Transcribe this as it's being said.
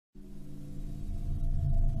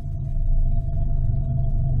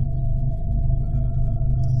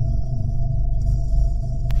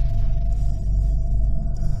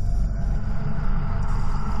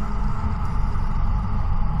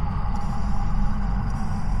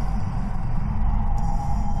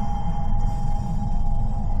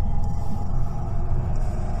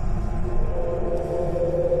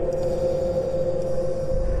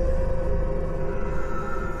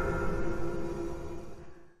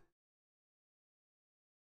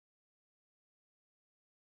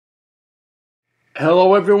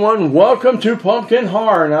Hello everyone, welcome to Pumpkin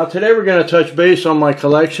Horror. Now today we're going to touch base on my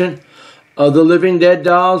collection of the Living Dead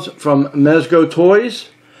dolls from Mezco Toys.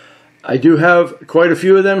 I do have quite a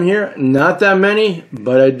few of them here, not that many,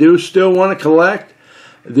 but I do still want to collect.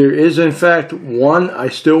 There is in fact one I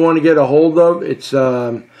still want to get a hold of. It's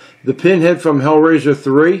the Pinhead from Hellraiser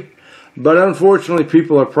 3, but unfortunately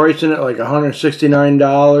people are pricing it like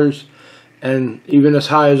 $169 and even as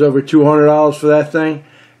high as over $200 for that thing.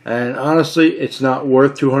 And honestly, it's not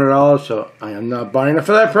worth $200, so I am not buying it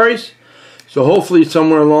for that price. So hopefully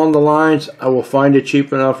somewhere along the lines, I will find it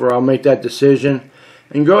cheap enough where I'll make that decision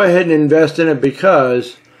and go ahead and invest in it,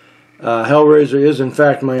 because Hellraiser is in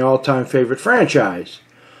fact my all-time favorite franchise.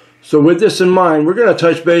 So with this in mind, we're going to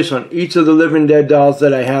touch base on each of the Living Dead dolls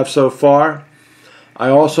that I have so far. I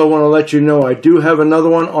also want to let you know I do have another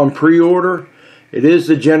one on pre-order. It is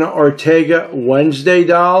the Jenna Ortega Wednesday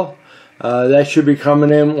doll. That should be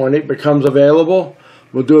coming in when it becomes available.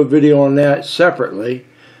 We'll do a video on that separately,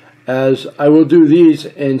 as I will do these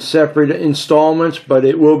in separate installments, but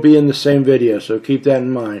it will be in the same video, so keep that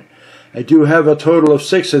in mind. I do have a total of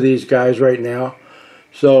 6 of these guys right now,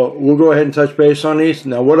 so we'll go ahead and touch base on these.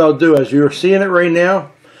 Now what I'll do, as you're seeing it right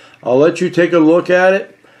now, I'll let you take a look at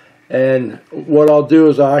it, and what I'll do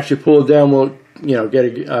is I'll actually pull it down. We'll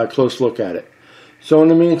get a close look at it. So in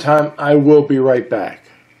the meantime, I will be right back.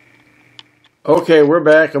 Okay, we're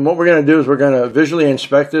back, and what we're going to do is we're going to visually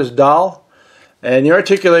inspect this doll. And the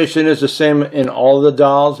articulation is the same in all the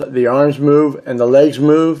dolls. The arms move and the legs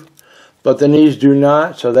move, but the knees do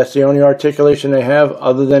not. So that's the only articulation they have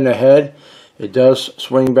other than the head. It does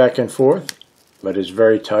swing back and forth, but it's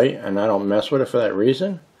very tight, and I don't mess with it for that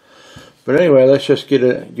reason. But anyway, let's just give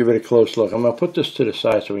it a close look. I'm going to put this to the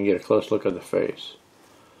side so we can get a close look of the face.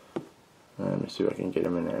 Let me see if I can get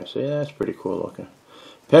him in there. See, that's pretty cool looking.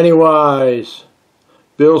 Pennywise,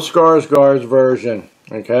 Bill Skarsgård's version.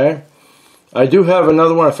 Okay, I do have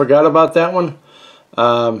another one. I forgot about that one.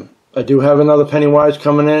 I do have another Pennywise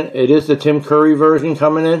coming in. It is the Tim Curry version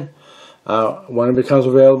coming in. When it becomes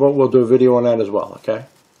available, we'll do a video on that as well. Okay.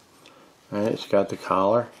 All right, it's got the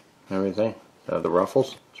collar and everything, the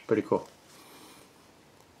ruffles. It's pretty cool.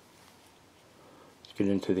 Let's get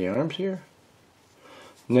into the arms here.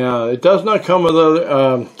 Now, it does not come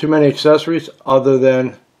with too many accessories other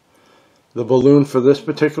than the balloon for this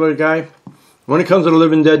particular guy. When it comes to the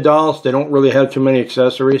Living Dead dolls, they don't really have too many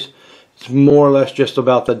accessories. It's more or less just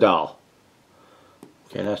about the doll.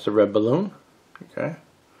 Okay, that's the red balloon. Okay.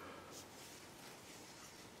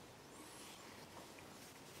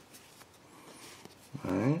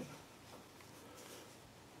 Alright.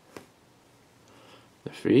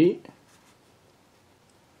 The feet.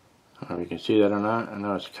 I don't know if you can see that or not. I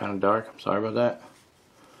know it's kind of dark. I'm sorry about that.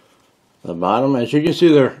 The bottom, as you can see,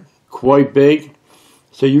 they're quite big.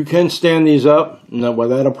 So you can stand these up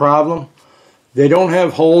without a problem. They don't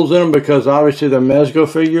have holes in them because obviously they're Mezco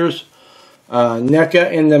figures.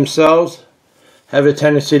 NECA in themselves have a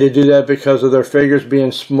tendency to do that because of their figures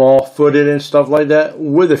being small-footed and stuff like that,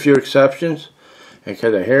 with a few exceptions. Okay,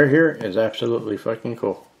 the hair here is absolutely fucking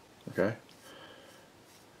cool. Okay.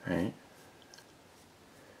 Alright.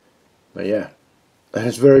 But yeah,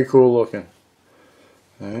 that's very cool looking.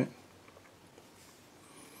 Alright.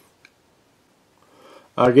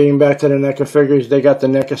 Getting back to the NECA figures, they got the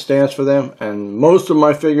NECA stands for them, and most of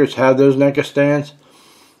my figures have those NECA stands.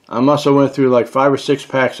 I must have went through like 5 or 6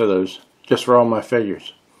 packs of those just for all my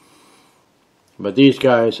figures. But these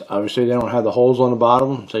guys, obviously they don't have the holes on the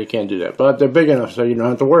bottom, so you can't do that. But they're big enough so you don't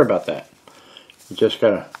have to worry about that. You just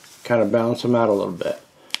gotta kind of balance them out a little bit.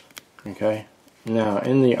 Okay. Now,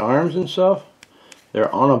 in the arms and stuff,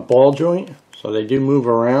 they're on a ball joint, so they do move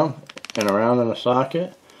around and around in a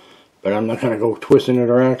socket. But I'm not going to go twisting it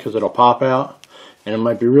around because it'll pop out, and it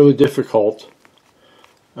might be really difficult.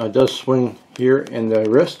 It does swing here in the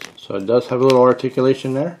wrist, so it does have a little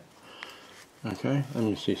articulation there. Okay, let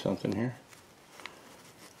me see something here.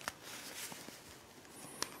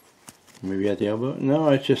 Maybe at the elbow? No,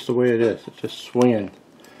 it's just the way it is. It's just swinging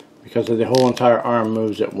because of the whole entire arm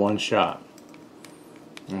moves at one shot.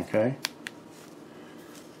 Okay,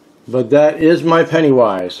 but that is my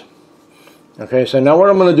Pennywise. Okay, so now what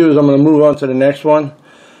I'm going to do is I'm going to move on to the next one,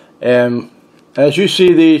 and as you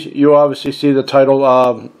see these, you obviously see the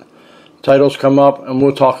titles come up, and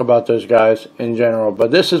we'll talk about those guys in general.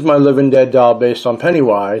 But this is my Living Dead doll based on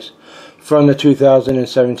Pennywise from the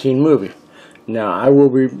 2017 movie. Now I will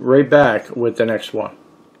be right back with the next one.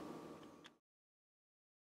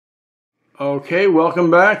 Okay,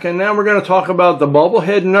 welcome back, and now we're going to talk about the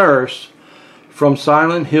Bubblehead Nurse from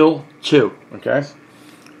Silent Hill 2. Okay,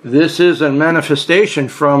 This is a manifestation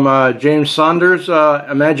from James Saunders'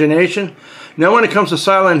 imagination. Now when it comes to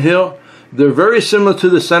Silent Hill, they're very similar to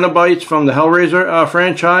the Cenobites from the Hellraiser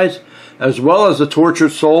franchise, as well as the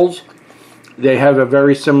Tortured Souls. They have a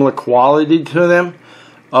very similar quality to them,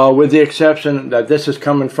 with the exception that this is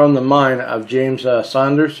coming from the mind of James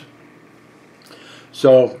Saunders.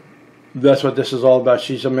 So that's what this is all about.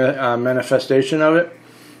 She's a manifestation of it,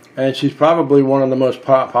 and she's probably one of the most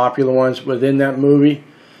popular ones within that movie,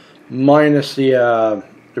 minus the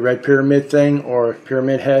Red Pyramid thing, or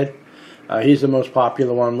Pyramid Head. He's the most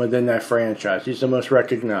popular one within that franchise. He's the most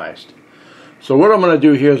recognized. So what I'm going to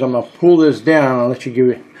do here is I'm going to pull this down and let you give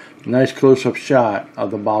it a nice close-up shot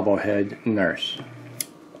of the bobblehead nurse.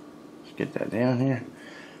 Let's get that down here.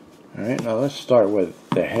 Alright, now let's start with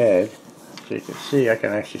the head. So you can see I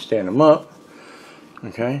can actually stand them up.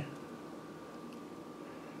 Okay.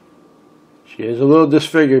 She is a little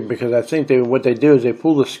disfigured because I think what they do is they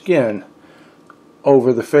pull the skin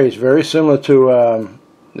over the face, very similar to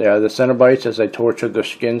the Cenobites as they torture their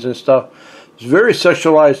skins and stuff. It's very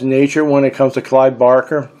sexualized nature when it comes to Clive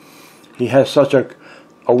Barker. He has such a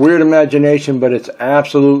weird imagination, but it's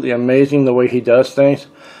absolutely amazing the way he does things,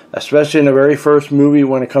 especially in the very first movie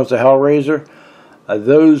when it comes to Hellraiser.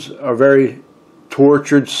 Those are very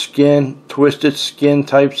tortured skin, twisted skin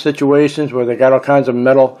type situations where they got all kinds of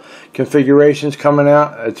metal configurations coming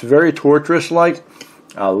out. It's very torturous like.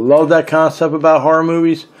 I love that concept about horror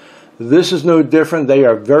movies. This is no different. They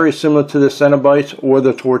are very similar to the Cenobites or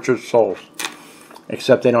the Tortured Souls,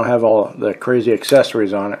 except they don't have all the crazy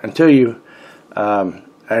accessories on it until you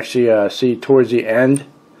actually see towards the end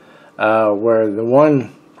where the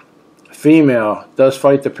one female does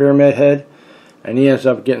fight the Pyramid Head, and he ends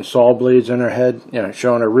up getting saw blades in her head, you know,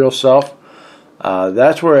 showing her real self.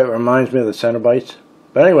 That's where it reminds me of the Cenobites.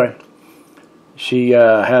 But anyway, she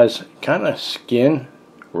has kind of skin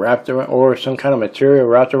wrapped around, or some kind of material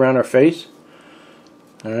wrapped around her face.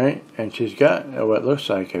 Alright, and she's got what looks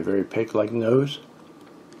like a very pig-like nose.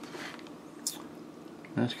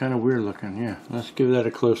 That's kind of weird looking, yeah. Let's give that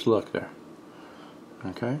a close look there.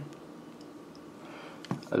 Okay.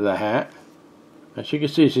 The hat. As you can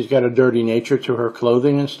see, she's got a dirty nature to her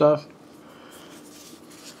clothing and stuff.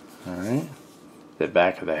 Alright. The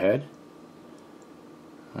back of the head.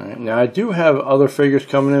 Alright, now I do have other figures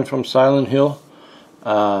coming in from Silent Hill.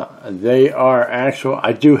 They are actual.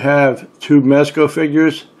 I do have 2 Mezco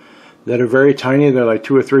figures that are very tiny. They're like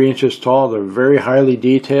 2 or 3 inches tall. They're very highly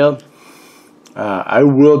detailed. I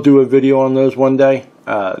will do a video on those one day.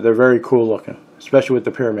 They're very cool looking, especially with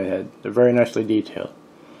the pyramid head. They're very nicely detailed.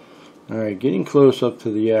 Alright, getting close up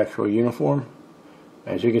to the actual uniform.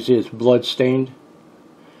 As you can see, it's blood stained.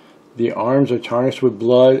 The arms are tarnished with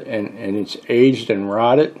blood, and it's aged and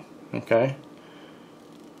rotted. Okay,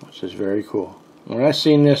 which is very cool. When I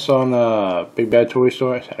seen this on Big Bad Toy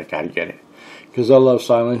Store, I said, I gotta get it. Because I love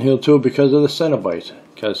Silent Hill too, because of the Cenobites.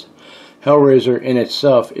 Because Hellraiser in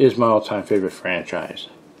itself is my all-time favorite franchise.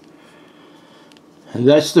 And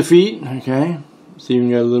that's the feet, okay. See, you can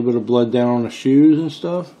get a little bit of blood down on the shoes and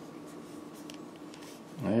stuff.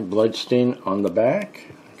 Alright, blood stain on the back,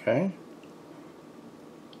 okay.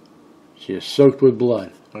 She is soaked with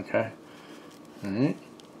blood, okay. Alright.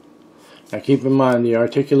 Now keep in mind, the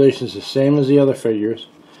articulation is the same as the other figures.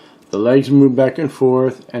 The legs move back and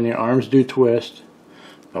forth, and the arms do twist.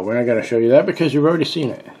 But we're not going to show you that because you've already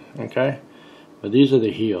seen it. Okay? But these are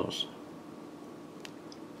the heels.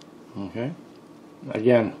 Okay?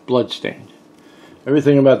 Again, blood-stained.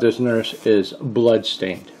 Everything about this nurse is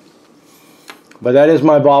blood-stained. But that is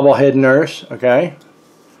my bobblehead nurse. Okay?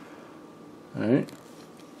 Alright.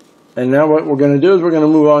 And now what we're going to do is we're going to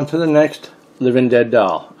move on to the next Living Dead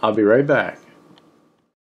doll. I'll be right back.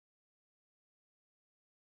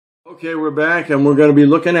 Okay, we're back, and we're going to be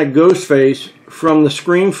looking at Ghostface from the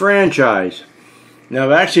Scream franchise. Now,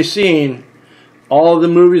 I've actually seen all of the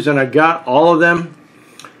movies, and I got all of them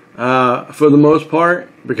for the most part,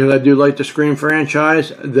 because I do like the Scream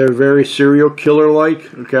franchise. They're very serial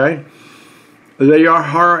killer-like, okay? They are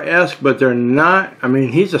horror-esque, but they're not. I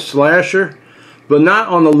mean, he's a slasher, but not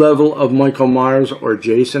on the level of Michael Myers or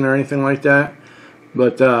Jason or anything like that.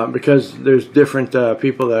 But because there's different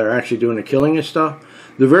people that are actually doing the killing and stuff.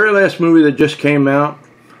 The very last movie that just came out,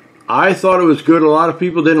 I thought it was good. A lot of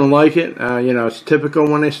people didn't like it. You know, it's typical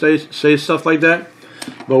when they say stuff like that.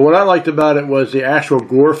 But what I liked about it was the actual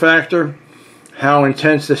gore factor, how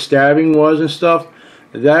intense the stabbing was and stuff.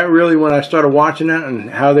 That really, when I started watching that and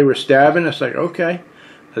how they were stabbing, it's like, okay,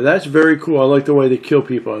 that's very cool. I like the way they kill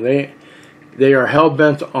people. They are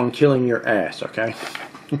hell-bent on killing your ass, okay?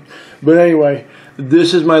 But anyway,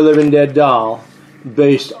 this is my Living Dead doll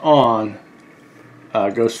based on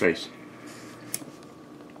Ghostface.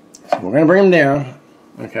 So we're going to bring him down,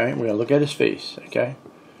 Okay, we're going to look at his face, okay?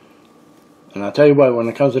 And I'll tell you what, when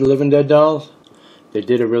it comes to the Living Dead dolls, they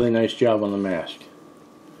did a really nice job on the mask.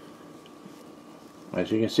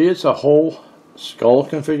 As you can see, it's a whole skull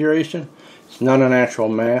configuration. It's not an actual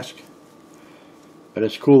mask, but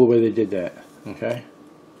it's cool the way they did that, okay?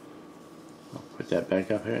 I'll put that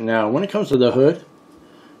back up here. Now, when it comes to the hood,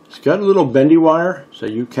 it's got a little bendy wire, so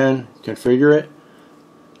you can configure it.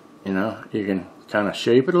 You know, you can kind of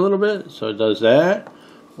shape it a little bit, so it does that.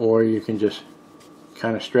 Or you can just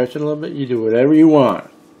kind of stretch it a little bit. You do whatever you want.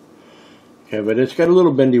 Okay, but it's got a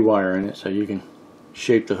little bendy wire in it, so you can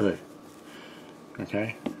shape the hood.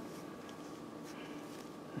 Okay.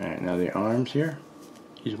 Alright, now the arms here.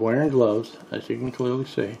 He's wearing gloves, as you can clearly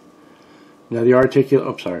see. Now the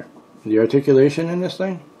articulation in this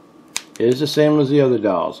thing is the same as the other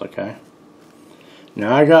dolls, okay?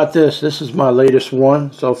 Now I got this. This is my latest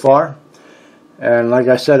one so far. And like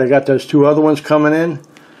I said, I got those two other ones coming in.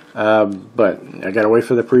 But I gotta wait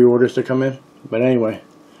for the pre-orders to come in. But anyway,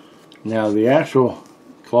 now the actual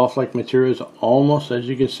cloth-like material is almost, as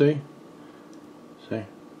you can see,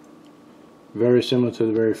 very similar to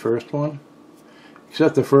the very first one,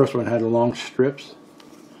 except the first one had long strips.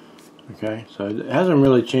 Okay, so it hasn't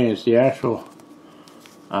really changed. The actual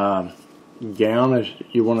gown, as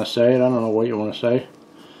you want to say it, I don't know what you want to say.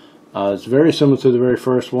 It's very similar to the very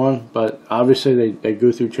first one, but obviously they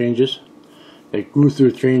go through changes. They grew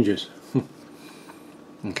through changes.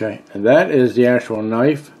 Okay, and that is the actual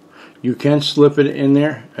knife. You can slip it in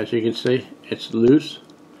there, as you can see. It's loose,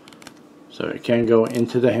 so it can go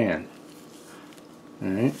into the hand.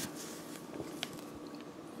 Alright.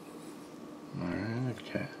 Alright,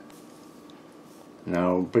 okay.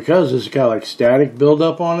 Now, because it's got like static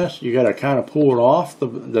buildup on this, you got to kind of pull it off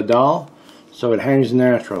the doll so it hangs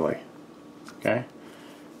naturally. Okay?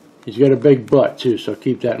 He's got a big butt too, so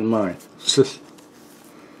keep that in mind.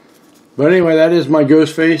 But anyway, that is my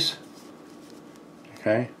ghost face.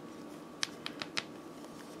 Okay.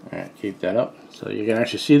 Alright, keep that up so you can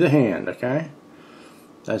actually see the hand, okay?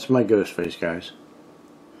 That's my ghost face, guys.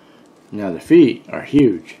 Now the feet are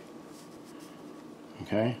huge.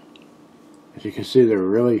 Okay? As you can see, they're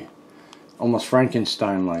really almost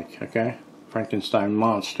Frankenstein-like, okay? Frankenstein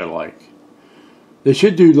monster-like. They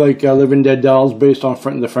should do like Living Dead dolls based on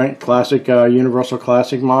the classic Universal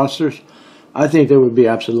Classic monsters. I think that would be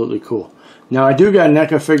absolutely cool. Now I do got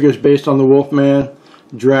NECA figures based on the Wolfman,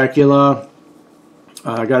 Dracula.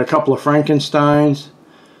 I got a couple of Frankensteins.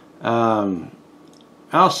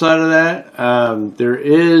 Outside of that, there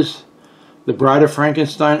is the Bride of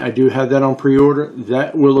Frankenstein. I do have that on pre-order.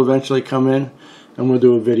 That will eventually come in, and we'll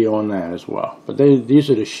do a video on that as well. But these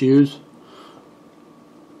are the shoes,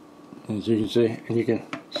 as you can see, and you can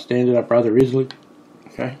stand it up rather easily.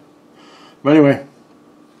 Okay. But anyway,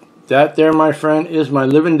 that there, my friend, is my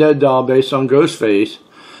Living Dead doll based on Ghostface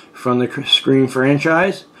from the Scream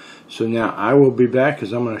franchise. So now I will be back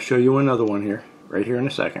because I'm going to show you another one here, right here in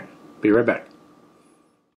a second. Be right back.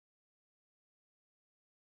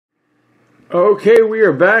 Okay, we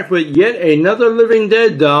are back with yet another Living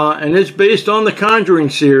Dead doll, and it's based on the Conjuring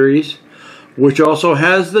series, which also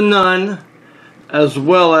has the Nun, as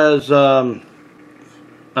well as the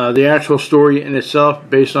actual story in itself,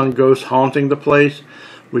 based on ghosts haunting the place,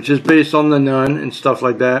 which is based on the Nun and stuff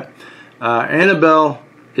like that. Annabelle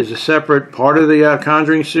is a separate part of the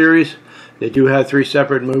Conjuring series. They do have 3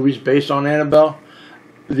 separate movies based on Annabelle.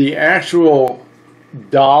 The actual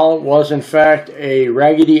doll was in fact a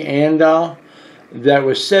Raggedy Ann doll that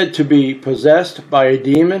was said to be possessed by a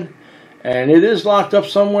demon, and it is locked up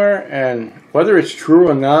somewhere, and whether it's true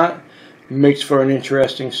or not makes for an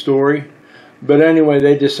interesting story. But anyway,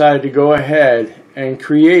 they decided to go ahead and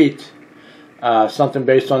create something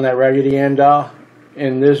based on that Raggedy Ann doll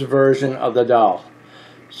in this version of the doll.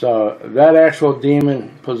 So that actual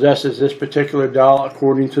demon possesses this particular doll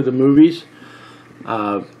according to the movies.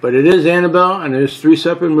 But it is Annabelle, and there's 3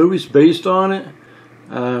 separate movies based on it.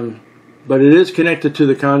 But it is connected to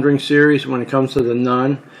the Conjuring series when it comes to the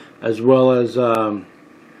Nun, as well as the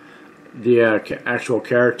actual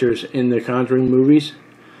characters in the Conjuring movies.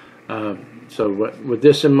 So with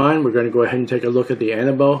this in mind, we're going to go ahead and take a look at the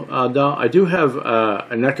Annabelle doll. I do have a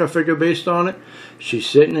NECA figure based on it. She's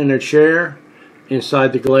sitting in her chair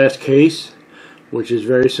inside the glass case, which is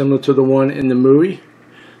very similar to the one in the movie.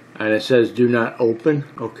 And it says, "Do not open."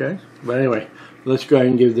 Okay. But anyway, let's go ahead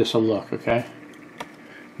and give this a look, okay?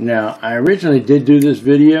 Now, I originally did do this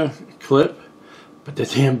video clip, but the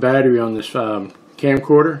damn battery on this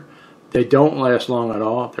camcorder, they don't last long at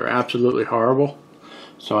all. They're absolutely horrible.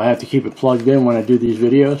 So I have to keep it plugged in when I do these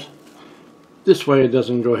videos. This way it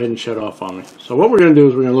doesn't go ahead and shut off on me. So what we're going to do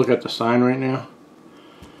is we're going to look at the sign right now.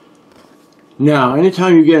 Now,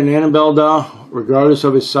 anytime you get an Annabelle doll, regardless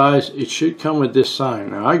of its size, it should come with this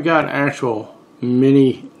sign. Now, I got actual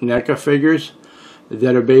mini NECA figures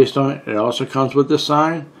that are based on it. It also comes with the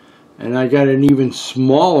sign. And I got an even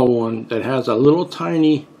smaller one that has a little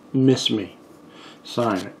tiny "Miss Me"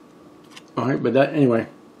 sign. Alright, but that, anyway,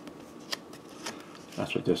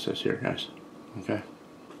 that's what this is here, guys. Okay.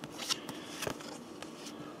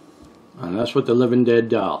 And that's what the Living Dead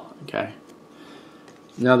doll. Okay.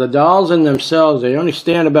 Now the dolls in themselves, they only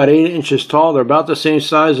stand about 8 inches tall. They're about the same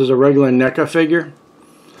size as a regular NECA figure.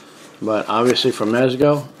 But obviously from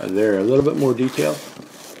Mezco, they're a little bit more detailed.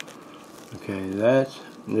 Okay,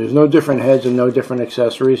 there's no different heads and no different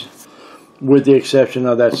accessories, with the exception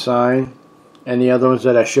of that sign and the other ones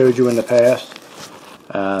that I showed you in the past.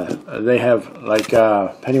 They have, like,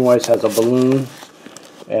 Pennywise has a balloon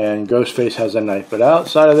and Ghostface has a knife. But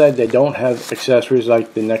outside of that, they don't have accessories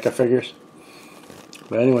like the NECA figures.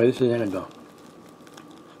 But anyway, this is Annabelle.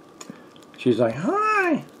 She's like,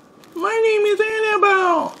 "Hi, my name is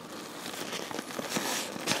Annabelle."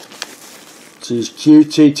 She's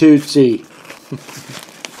cutesy tootsie.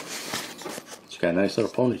 She's got nice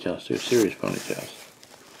little ponytails too, serious ponytails.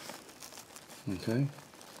 Okay.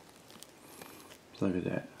 Look at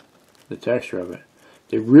that. The texture of it.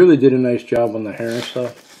 They really did a nice job on the hair and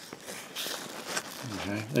stuff.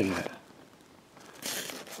 Okay, look at that.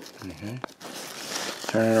 Okay.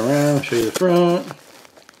 Turn it around, show you the front.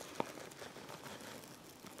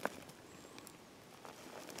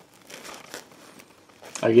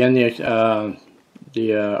 Again,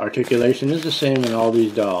 the articulation is the same in all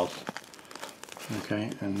these dolls. Okay,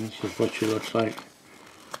 and this is what she looks like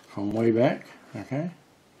from way back. Okay.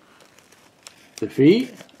 The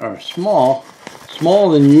feet are small,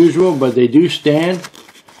 smaller than usual, but they do stand,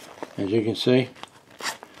 as you can see.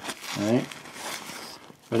 Alright.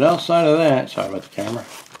 But outside of that, sorry about the camera,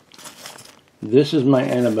 this is my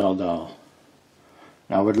Annabelle doll.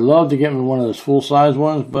 Now, I would love to get me one of those full-size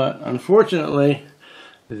ones, but unfortunately,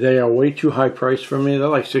 they are way too high priced for me. They're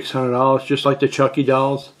like $600, just like the Chucky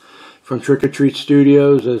dolls from Trick or Treat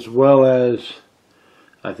Studios, as well as,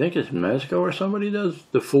 I think it's Mezco or somebody does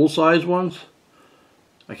the full-size ones.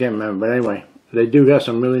 I can't remember, but anyway, they do have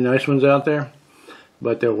some really nice ones out there,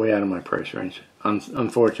 but they're way out of my price range,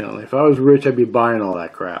 unfortunately. If I was rich, I'd be buying all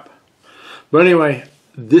that crap. But anyway,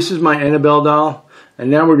 this is my Annabelle doll, and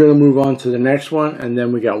now we're going to move on to the next one, and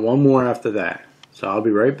then we got one more after that. So I'll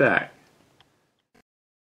be right back.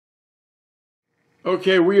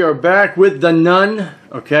 Okay, we are back with the Nun,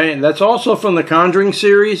 okay, and that's also from the Conjuring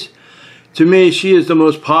series. To me, she is the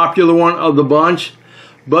most popular one of the bunch.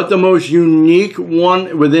 But the most unique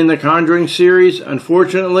one within the Conjuring series,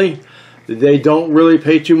 unfortunately, they don't really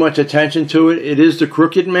pay too much attention to it. It is the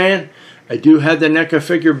Crooked Man. I do have the NECA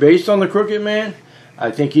figure based on the Crooked Man.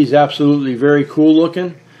 I think he's absolutely very cool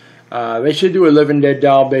looking. They should do a Living Dead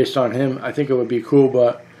doll based on him. I think it would be cool,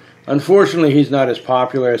 but unfortunately he's not as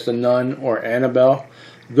popular as the Nun or Annabelle.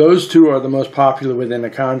 Those two are the most popular within the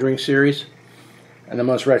Conjuring series and the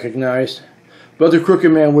most recognized. But the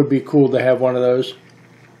Crooked Man would be cool to have one of those.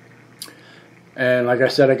 And like I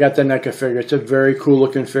said, I got the NECA figure. It's a very cool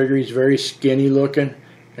looking figure. He's very skinny looking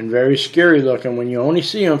and very scary looking when you only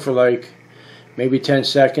see him for like maybe 10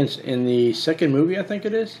 seconds in the second movie, I think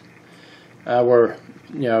it is. Where,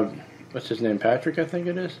 you know, what's his name? Patrick, I think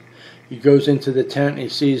it is. He goes into the tent and he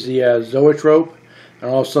sees the zoetrope, and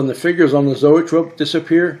all of a sudden the figures on the zoetrope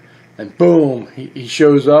disappear, and boom, he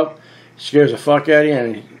shows up, scares the fuck out of you,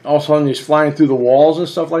 and all of a sudden he's flying through the walls and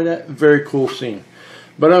stuff like that. Very cool scene.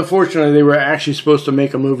 But unfortunately, they were actually supposed to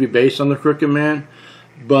make a movie based on the Crooked Man,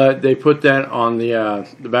 but they put that on the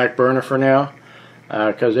back burner for now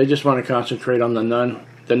because they just want to concentrate on the Nun.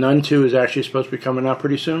 The Nun 2 is actually supposed to be coming out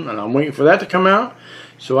pretty soon, and I'm waiting for that to come out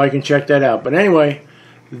so I can check that out. But anyway,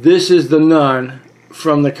 this is the Nun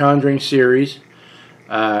from the Conjuring series,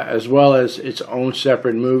 as well as its own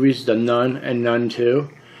separate movies, The Nun and Nun 2.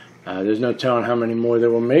 There's no telling how many more they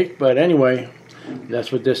will make, but anyway,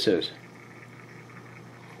 that's what this is.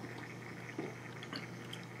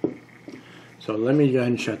 So let me go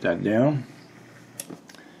ahead and shut that down.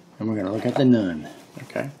 And we're going to look at the Nun.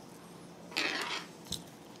 Okay.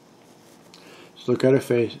 Just look at her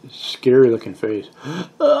face. Scary looking face.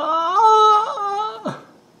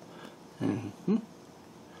 Mm-hmm.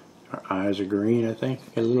 Her eyes are green, I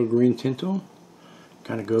think. Got a little green tint to them.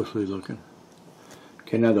 Kind of ghostly looking.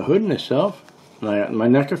 Okay, now the hood in itself, my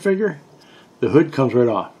NECA figure, the hood comes right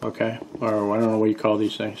off. Okay. Or I don't know what you call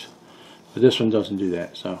these things. But this one doesn't do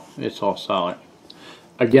that, so it's all solid.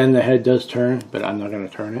 Again, the head does turn, but I'm not going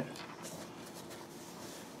to turn it.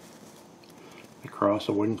 The cross,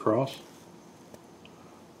 a wooden cross.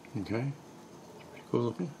 Okay. cool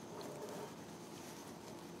looking.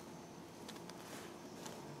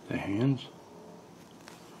 The hands.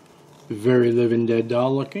 Very Living Dead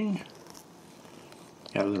Doll looking.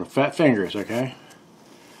 Got little fat fingers, okay?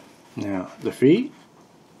 Now, the feet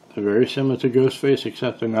are very similar to Ghostface,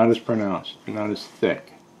 except they're not as pronounced. They're not as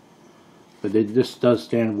thick. But this does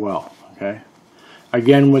stand well, okay?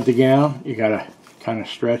 Again, with the gown, you gotta kind of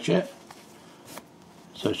stretch it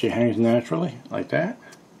so she hangs naturally, like that.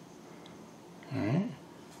 Alright.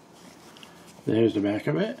 There's the back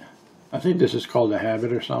of it. I think this is called a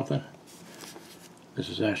habit or something. This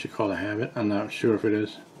is actually called a habit. I'm not sure if it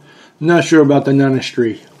is. I'm not sure about the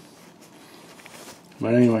nunistry.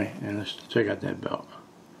 But anyway, and let's check out that belt.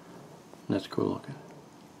 That's cool looking.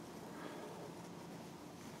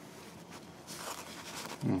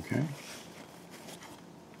 Okay.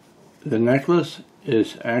 The necklace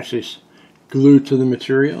is actually glued to the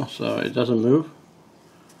material, so it doesn't move.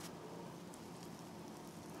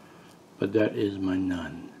 But that is my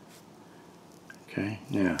nun. Okay,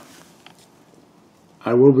 now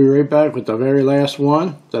I will be right back with the very last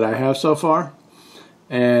one that I have so far.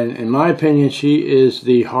 And in my opinion, she is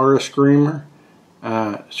the horror screamer,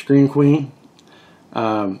 scream queen.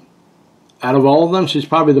 Out of all of them, she's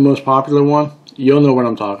probably the most popular one. You'll know what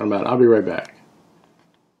I'm talking about. I'll be right back.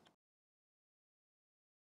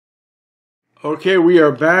 Okay, we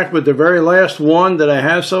are back with the very last one that I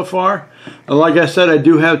have so far. Like I said, I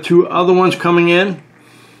do have two other ones coming in.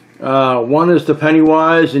 One is the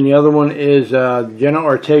Pennywise, and the other one is Jenna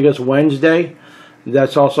Ortega's Wednesday.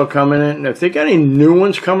 That's also coming in. And if they got any new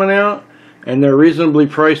ones coming out, and they're reasonably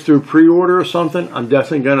priced through pre-order or something, I'm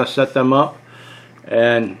definitely going to set them up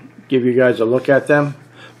and give you guys a look at them.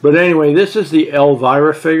 But anyway, this is the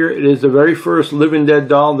Elvira figure. It is the very first Living Dead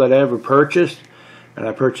doll that I ever purchased. And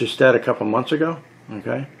I purchased that a couple months ago.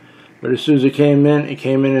 Okay. But as soon as it came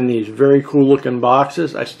in these very cool looking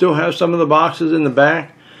boxes. I still have some of the boxes in the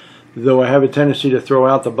back, though I have a tendency to throw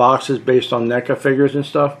out the boxes based on NECA figures and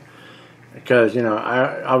stuff. Because, you know,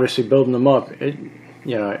 I obviously building them up, it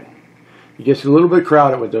gets a little bit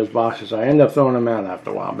crowded with those boxes. I end up throwing them out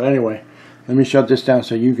after a while. But anyway, let me shut this down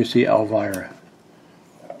so you can see Elvira.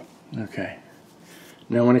 Okay.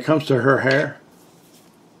 Now when it comes to her hair,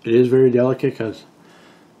 it is very delicate because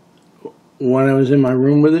when I was in my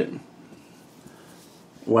room with it,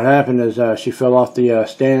 what happened is she fell off the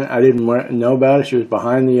stand. I didn't know about it. She was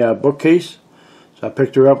behind the bookcase. So I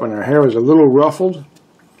picked her up and her hair was a little ruffled.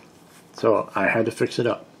 So I had to fix it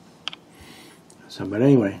up. So, but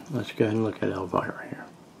anyway, let's go ahead and look at Elvira here.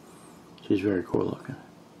 She's very cool looking.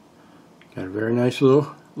 Got a very nice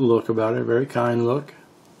little look about her, very kind look.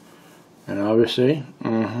 And obviously,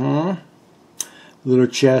 little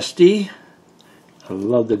chesty. I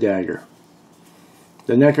love the dagger.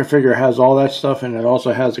 The NECA figure has all that stuff, and it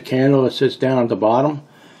also has a candle that sits down at the bottom.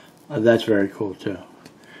 That's very cool too.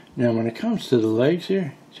 Now when it comes to the legs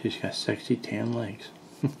here, she's got sexy tan legs.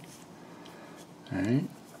 Alright,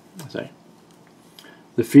 so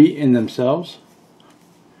the feet in themselves,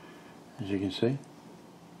 as you can see.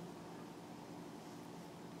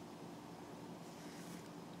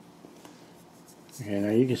 Okay, now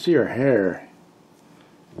you can see her hair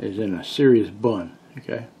is in a serious bun,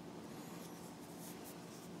 okay?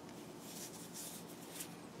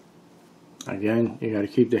 Again, you got to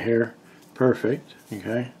keep the hair perfect,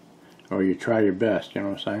 okay? Or you try your best, you know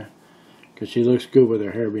what I'm saying? Because she looks good with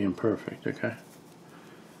her hair being perfect, okay?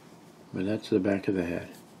 But that's the back of the head.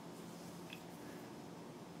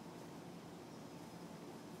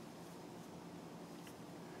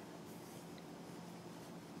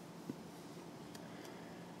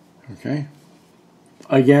 Okay.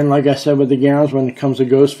 Again, like I said with the gowns, when it comes to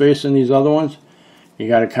Ghostface and these other ones, you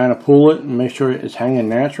got to kind of pull it and make sure it's hanging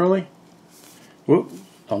naturally. Whoop,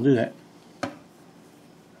 don't do that.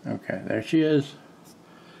 Okay, there she is.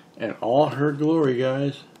 In all her glory,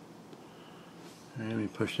 guys. Let me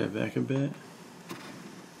push that back a bit.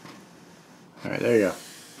 Alright, there you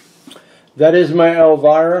go. That is my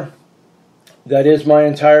Elvira. That is my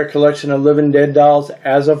entire collection of Living Dead dolls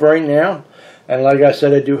as of right now. And like I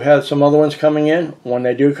said, I do have some other ones coming in. When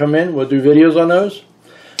they do come in, we'll do videos on those.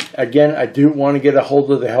 Again, I do want to get a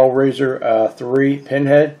hold of the Hellraiser 3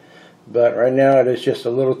 Pinhead. But right now it is just a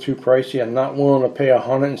little too pricey. I'm not willing to pay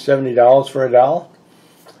 $170 for a doll.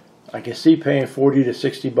 I can see paying 40 to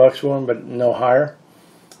 60 bucks for them, but no higher.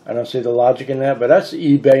 I don't see the logic in that. But that's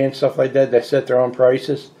eBay and stuff like that. They set their own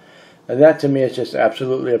prices. And that to me is just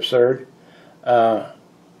absolutely absurd.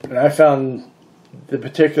 And I found the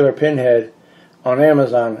particular Pinhead on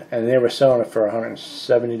Amazon, and they were selling it for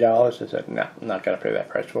 $170. I said, no, I'm not going to pay that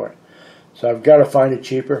price for it. So I've got to find it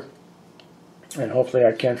cheaper. And hopefully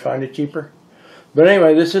I can find it cheaper. But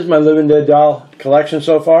anyway, this is my Living Dead doll collection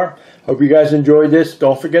so far. Hope you guys enjoyed this.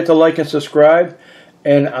 Don't forget to like and subscribe.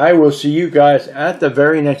 And I will see you guys at the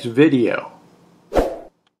very next video.